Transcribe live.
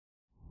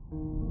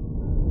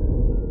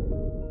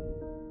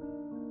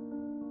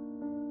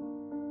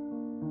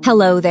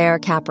Hello there,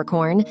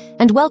 Capricorn,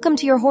 and welcome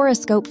to your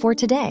horoscope for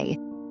today,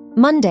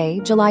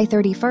 Monday, July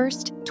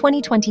 31st,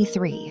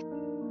 2023.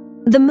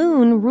 The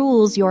moon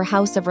rules your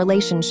house of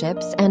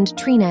relationships and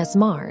trines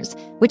Mars,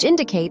 which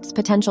indicates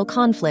potential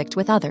conflict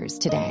with others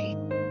today.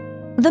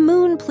 The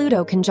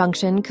Moon-Pluto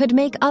conjunction could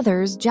make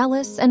others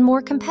jealous and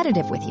more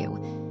competitive with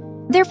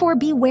you. Therefore,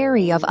 be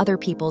wary of other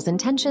people's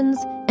intentions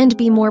and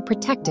be more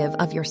protective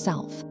of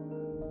yourself.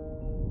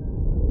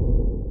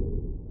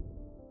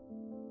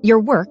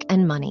 Your work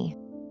and money.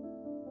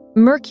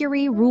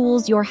 Mercury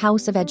rules your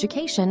house of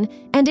education,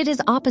 and it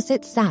is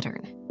opposite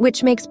Saturn,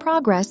 which makes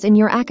progress in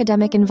your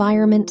academic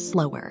environment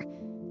slower.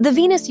 The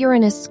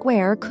Venus-Uranus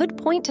square could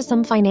point to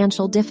some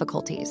financial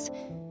difficulties.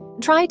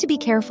 Try to be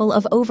careful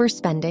of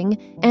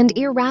overspending and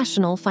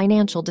irrational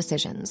financial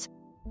decisions.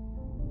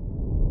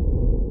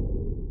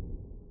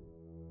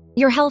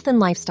 Your health and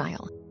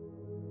lifestyle.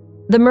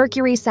 The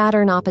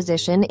Mercury-Saturn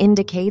opposition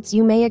indicates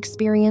you may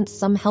experience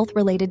some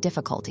health-related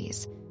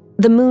difficulties.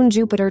 The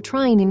Moon-Jupiter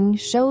trine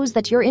shows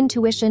that your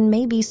intuition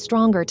may be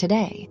stronger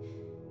today.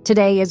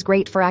 Today is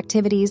great for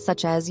activities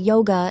such as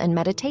yoga and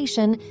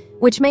meditation,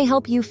 which may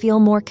help you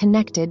feel more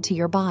connected to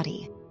your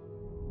body.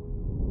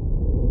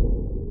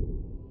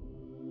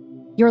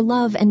 Your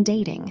love and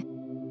dating.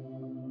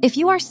 If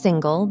you are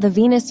single, the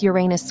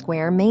Venus-Uranus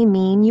square may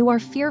mean you are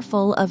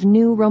fearful of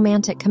new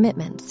romantic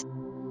commitments.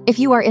 If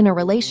you are in a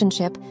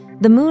relationship,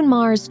 the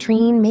Moon-Mars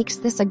trine makes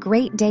this a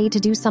great day to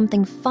do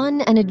something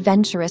fun and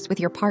adventurous with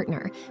your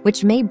partner,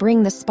 which may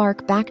bring the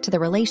spark back to the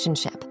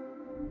relationship.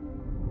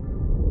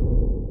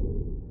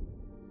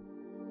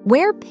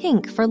 Wear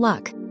pink for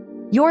luck.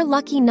 Your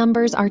lucky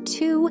numbers are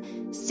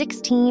 2,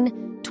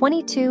 16,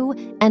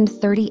 22, and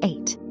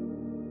 38.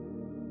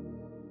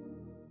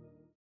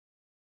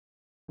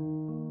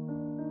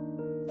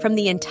 From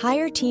the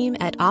entire team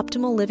at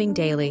Optimal Living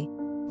Daily,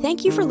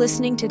 thank you for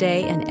listening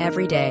today and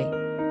every day.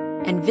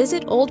 And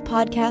visit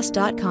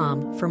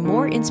oldpodcast.com for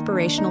more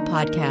inspirational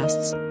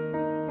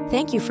podcasts.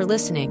 Thank you for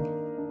listening.